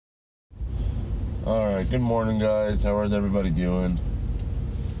Alright, good morning guys. How is everybody doing?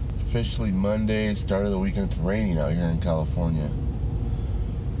 Officially Monday, start of the weekend. It's raining out here in California.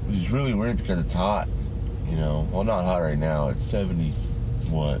 Which is really weird because it's hot. You know, well, not hot right now. It's 70,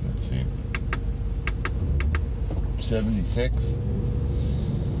 what? Let's see. 76.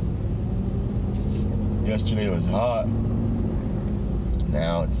 Yesterday was hot.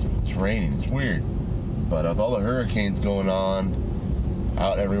 Now it's raining. It's weird. But with all the hurricanes going on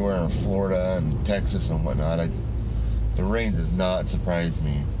out everywhere in Florida and Texas and whatnot, the rain does not surprise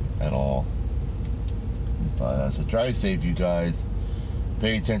me at all. But so drive safe, you guys.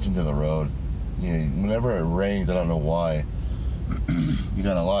 Pay attention to the road. You know, whenever it rains, I don't know why, you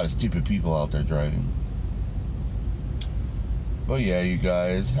got a lot of stupid people out there driving. But yeah, you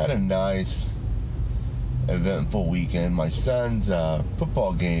guys had a nice, eventful weekend. My son's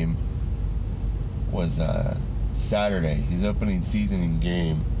football game was Saturday. His opening season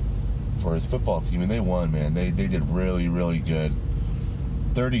game for his football team, and they won, man. They did really, really good.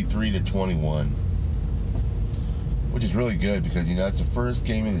 33-21, which is really good because, you know, that's the first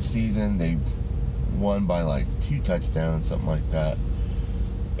game of the season. They won by like 2 touchdowns, something like that.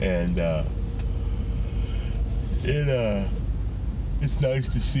 And it's nice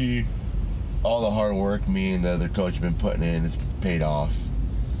to see all the hard work me and the other coach have been putting in. It's paid off.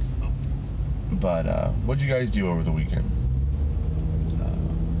 But what'd you guys do over the weekend?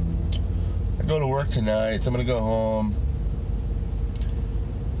 I go to work tonight, so I'm gonna go home,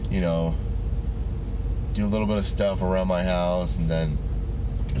 you know, do a little bit of stuff around my house, and then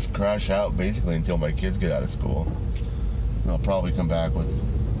just crash out basically until my kids get out of school. And I'll probably come back with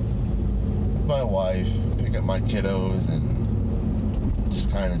my wife, pick up my kiddos, and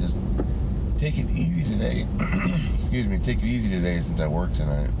just kind of just take it easy today. Excuse me, take it easy today since I work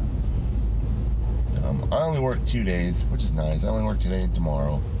tonight. I only work 2 days, which is nice. I only work today and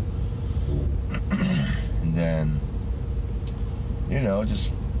tomorrow. And then, you know,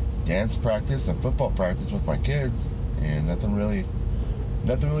 just dance practice and football practice with my kids, and nothing really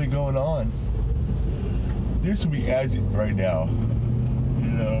going on this week as it right now.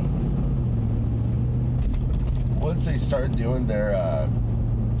 You know, once they start doing their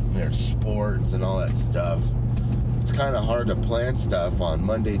sports and all that stuff, it's kind of hard to plan stuff on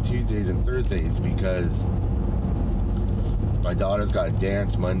Monday, Tuesdays, and Thursdays because my daughter's got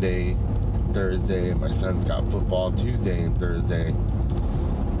dance Monday and Thursday, and my son's got football Tuesday and Thursday.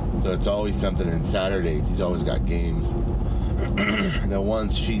 So it's always something. And Saturdays, he's always got games. And then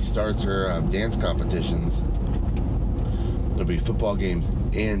once she starts her dance competitions, there'll be football games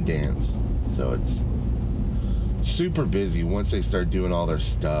and dance. So it's super busy once they start doing all their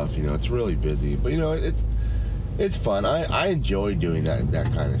stuff. You know, it's really busy. But, you know, it's fun. I enjoy doing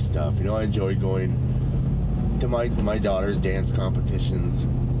that kind of stuff. You know, I enjoy going to my daughter's dance competitions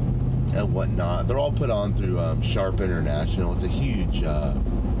and whatnot. They're all put on through Sharp International. It's a huge,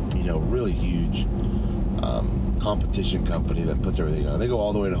 you know, really huge competition company that puts everything on. They go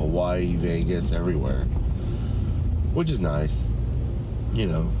all the way to Hawaii, Vegas, everywhere, which is nice. You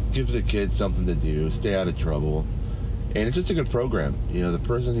know, gives the kids something to do, stay out of trouble, and it's just a good program. You know, the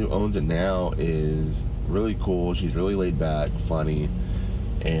person who owns it now is really cool. She's really laid back, funny,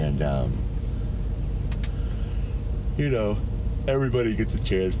 and you know, everybody gets a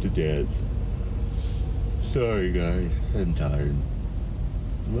chance to dance. Sorry guys, I'm tired.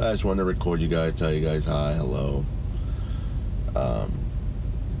 I just wanted to record you guys, tell you guys hi, hello. But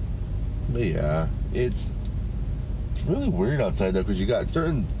yeah, it's really weird outside though, because you got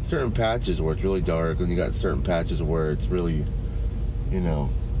certain patches where it's really dark, and you got certain patches where it's really, you know,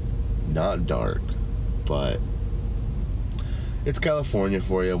 not dark. But it's California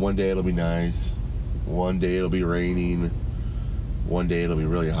for you. One day it'll be nice, one day it'll be raining, one day it'll be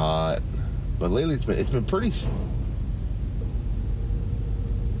really hot. But lately it's been pretty.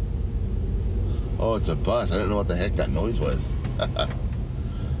 Oh, it's a bus. I didn't know what the heck that noise was.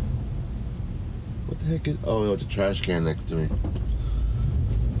 What the heck is... Oh, no, it's a trash can next to me.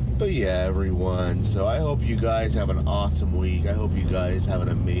 But yeah, everyone. So I hope you guys have an awesome week. I hope you guys have an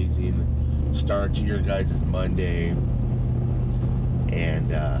amazing start to your guys' Monday.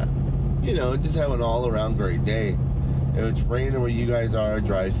 And, you know, just have an all-around great day. If it's raining where you guys are,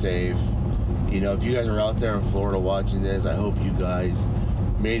 drive safe. You know, if you guys are out there in Florida watching this, I hope you guys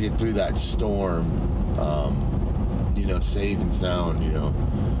made it through that storm, you know, safe and sound. You know,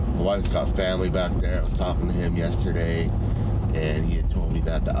 my wife's got family back there. I was talking to him yesterday, and he had told me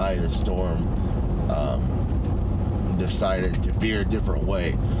that the eye of the storm decided to veer a different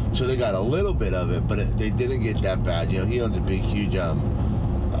way. So they got a little bit of it, but they didn't get that bad. You know, he owns a big, huge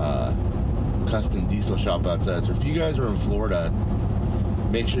custom diesel shop outside. So if you guys are in Florida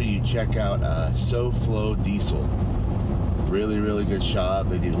make sure you check out SoFlo Diesel. Really, really good shop.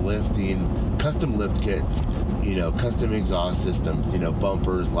 They do lifting, custom lift kits, custom exhaust systems,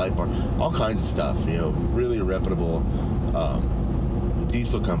 bumpers, light bar, all kinds of stuff. Really reputable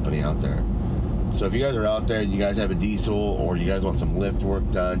diesel company out there. So if you guys are out there and you guys have a diesel or you guys want some lift work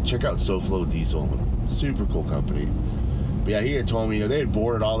done, check out SoFlo Diesel. Super cool company. But yeah, he had told me, they had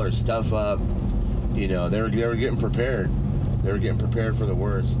boarded all their stuff up. They were getting prepared. They were getting prepared for the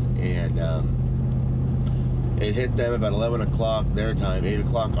worst. And it hit them about 11 o'clock their time, 8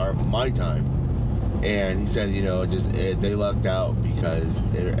 o'clock my time. And he said, they lucked out because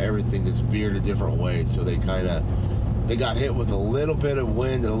everything just veered a different way. So they got hit with a little bit of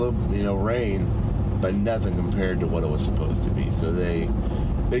wind and a little, rain, but nothing compared to what it was supposed to be. So they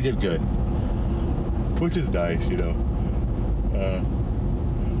did good, which is nice,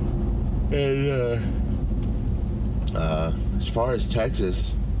 as far as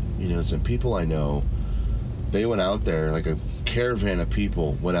Texas, some people I know, they went out there, like a caravan of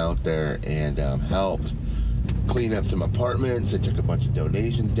people went out there and helped clean up some apartments. They took a bunch of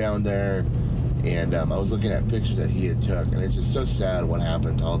donations down there. And I was looking at pictures that he had took, and it's just so sad what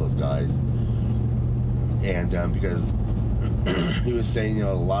happened to all those guys. And because he was saying,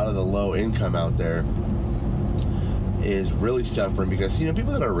 a lot of the low income out there is really suffering because,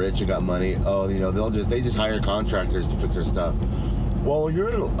 people that are rich and got money, they just hire contractors to fix their stuff. Well, when you're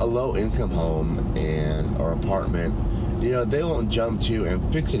in a low income home or apartment, they won't jump to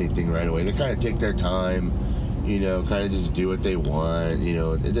and fix anything right away. They kind of take their time. Kind of just do what they want.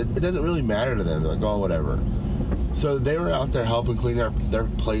 It doesn't really matter to them. They're like, oh, whatever. So they were out there helping clean their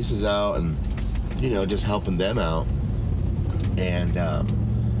places out and, just helping them out. And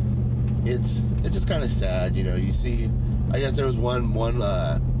it's just kind of sad. You see, I guess there was one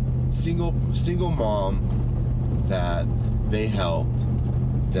single mom that they helped,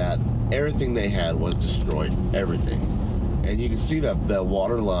 that everything they had was destroyed. Everything. And you can see the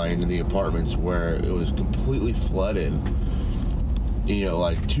water line in the apartments where it was completely flooded,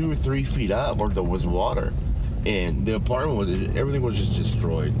 like 2 or 3 feet up where there was water. And the apartment everything was just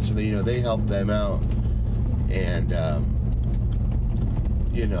destroyed. So, they helped them out and,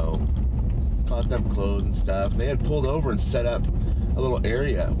 got them clothes and stuff. They had pulled over and set up a little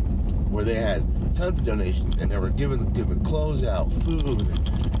area where they had tons of donations. And they were giving clothes out, food,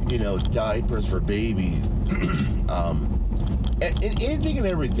 diapers for babies. And anything and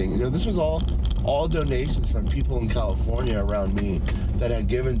everything. This was all donations from people in California around me that had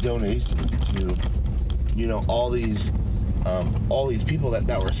given donations to, all these people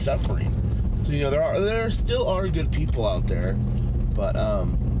that were suffering. So, there still are good people out there, but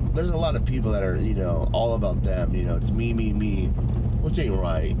there's a lot of people that are, all about them. It's me, which ain't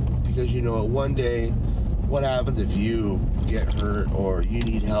right. Because, one day, what happens if you get hurt or you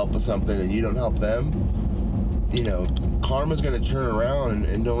need help with something and you don't help them? Karma's going to turn around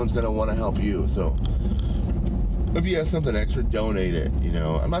and no one's going to want to help you. So if you have something extra, donate it.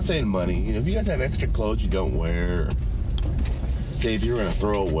 I'm not saying money. If you guys have extra clothes you don't wear, say if you're going to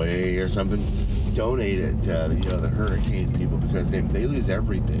throw away or something, donate it to the hurricane people because they lose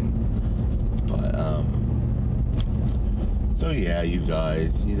everything. But so yeah, you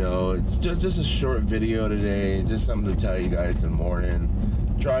guys, it's just a short video today, just something to tell you guys good morning.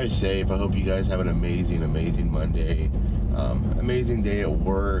 Drive safe. I hope you guys have an amazing Monday. Amazing day at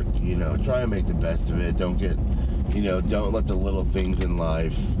work. Try and make the best of it. Don't let the little things in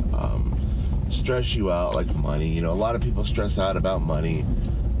life stress you out like money. A lot of people stress out about money.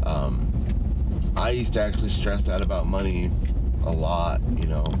 I used to actually stress out about money a lot,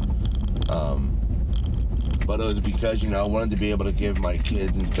 but it was because, I wanted to be able to give my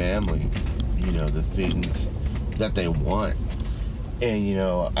kids and family, the things that they want. And,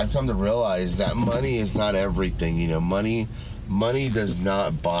 I've come to realize that money is not everything. Money does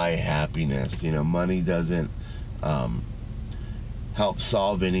not buy happiness. Money doesn't help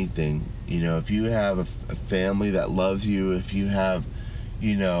solve anything. If you have a family that loves you, if you have,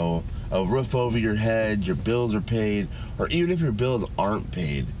 a roof over your head, your bills are paid, or even if your bills aren't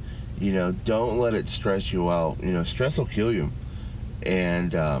paid, don't let it stress you out. Stress will kill you.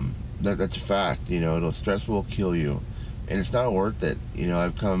 And that's a fact. Stress will kill you. And it's not worth it.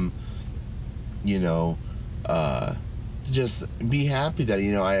 I've come, to just be happy that,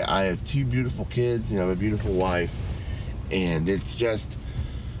 I have 2 beautiful kids, a beautiful wife. And it's just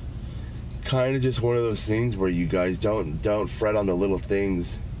kind of just one of those things where you guys don't fret on the little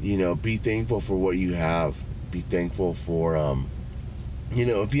things. Be thankful for what you have. Be thankful for,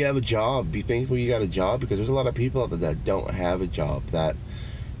 if you have a job, be thankful you got a job, because there's a lot of people out there that don't have a job that,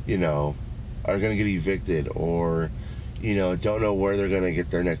 are going to get evicted, or, don't know where they're going to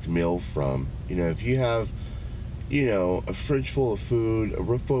get their next meal from. If you have, a fridge full of food, a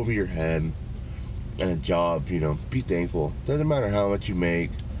roof over your head, and a job, be thankful. Doesn't matter how much you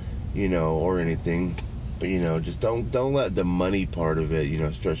make, or anything. But, just don't let the money part of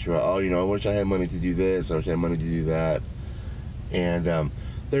it, stress you out. Oh, I wish I had money to do this. I wish I had money to do that. And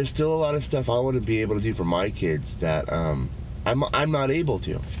there's still a lot of stuff I want to be able to do for my kids that I'm not able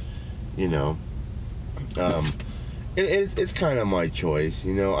to, It's kind of my choice,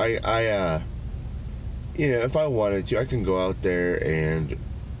 if I wanted to, I can go out there and,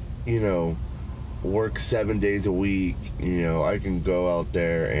 work 7 days a week. I can go out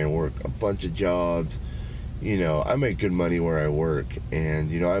there and work a bunch of jobs. I make good money where I work,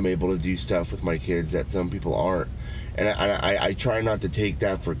 and I'm able to do stuff with my kids that some people aren't, and I try not to take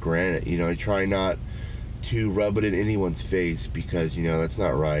that for granted. I try not to rub it in anyone's face, because that's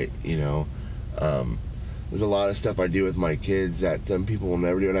not right. There's a lot of stuff I do with my kids that some people will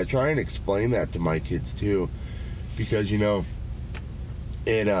never do, and I try and explain that to my kids too, because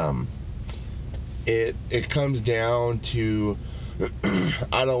it comes down to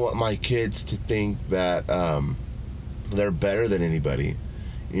I don't want my kids to think that they're better than anybody.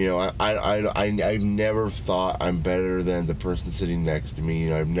 I've never thought I'm better than the person sitting next to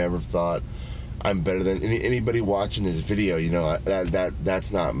me. I've never thought I'm better than anybody watching this video.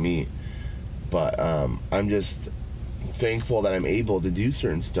 That's not me. But I'm just thankful that I'm able to do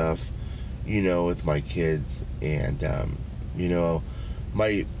certain stuff, with my kids. And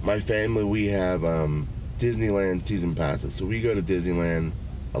my family, we have Disneyland season passes, so we go to Disneyland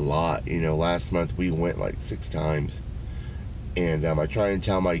a lot. Last month we went like 6 times, and I try and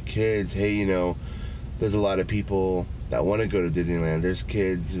tell my kids, hey, there's a lot of people that want to go to Disneyland. There's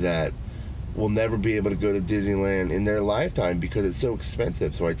kids that will never be able to go to Disneyland in their lifetime because it's so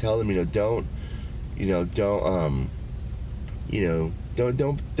expensive. So I tell them,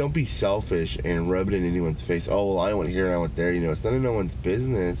 don't be selfish and rub it in anyone's face. Oh, well, I went here and I went there. It's none of no one's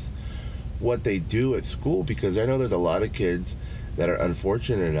business what they do at school, because I know there's a lot of kids that are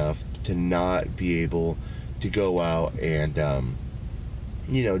unfortunate enough to not be able to go out and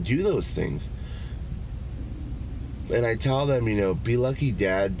do those things. And I tell them, be lucky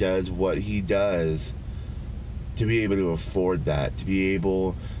dad does what he does to be able to afford that, to be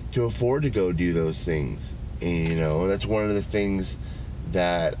able to afford to go do those things. And that's one of the things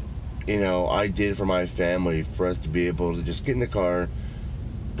that I did for my family, for us to be able to just get in the car,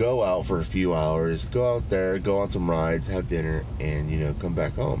 go out for a few hours, go out there, go on some rides, have dinner, and come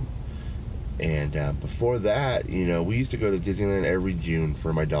back home. And before that, we used to go to Disneyland every June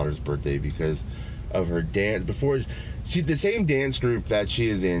for my daughter's birthday because of her dance. Before the same dance group that she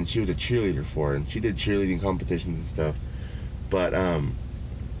is in, she was a cheerleader for, and she did cheerleading competitions and stuff. But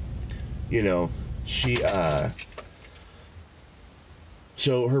she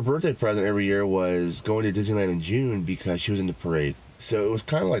so her birthday present every year was going to Disneyland in June because she was in the parade. So it was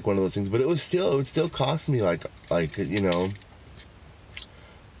kind of like one of those things, but it would still cost me for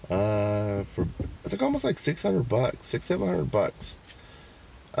it's like almost like $600,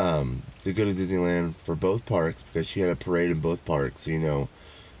 $700 to go to Disneyland for both parks, because she had a parade in both parks. When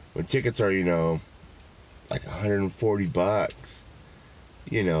tickets are like $140,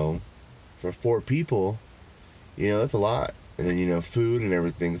 for 4 people, that's a lot. And then food and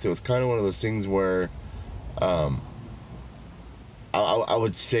everything. So it's kind of one of those things where I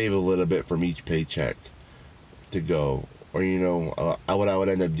would save a little bit from each paycheck to go. Or, what I would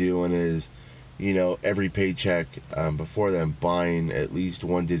end up doing is, every paycheck before then buying at least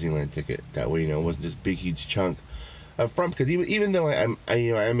one Disneyland ticket. That way, it wasn't just a big, huge chunk up front. Because even though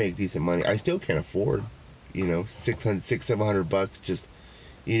I make decent money, I still can't afford, $700 just,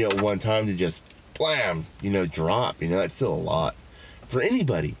 one time to just, blam, drop. That's still a lot. For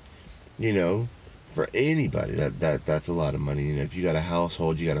anybody, for anybody, that's a lot of money. If you got a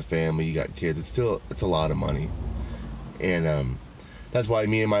household, you got a family, you got kids, it's a lot of money. And that's why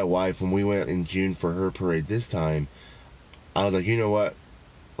me and my wife, when we went in June for her parade this time, I was like, you know what?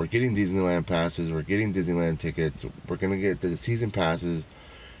 We're getting Disneyland passes, we're getting Disneyland tickets, we're gonna get the season passes.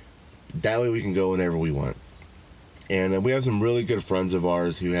 That way we can go whenever we want. And we have some really good friends of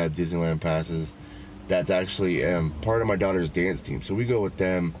ours who have Disneyland passes. That's actually part of my daughter's dance team. So we go with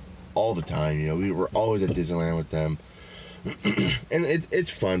them all the time. We were always at Disneyland with them. And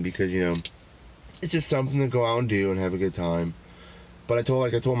it's fun because, it's just something to go out and do and have a good time. But I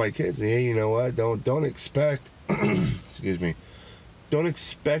told my kids, hey, you know what? Don't expect, excuse me, don't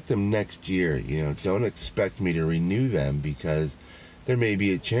expect them next year. Don't expect me to renew them, because there may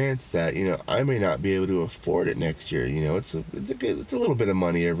be a chance that I may not be able to afford it next year. It's a little bit of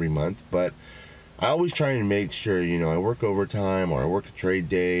money every month, but I always try and make sure, I work overtime or I work a trade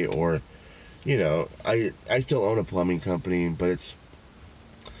day or, I still own a plumbing company, but it's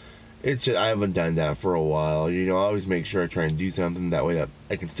just, I haven't done that for a while. I always make sure I try and do something that way that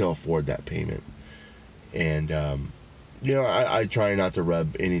I can still afford that payment. And, I try not to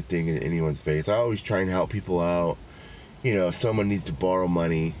rub anything in anyone's face. I always try and help people out. If someone needs to borrow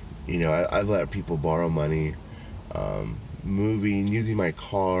money, I've let people borrow money. Moving, using my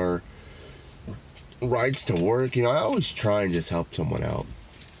car, rides to work. I always try and just help someone out.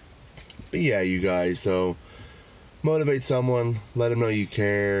 But yeah, you guys, so motivate someone, let them know you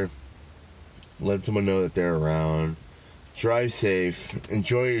care, let someone know that they're around. Drive safe,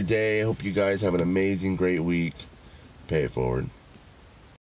 enjoy your day. Hope you guys have an amazing, great week. Pay it forward.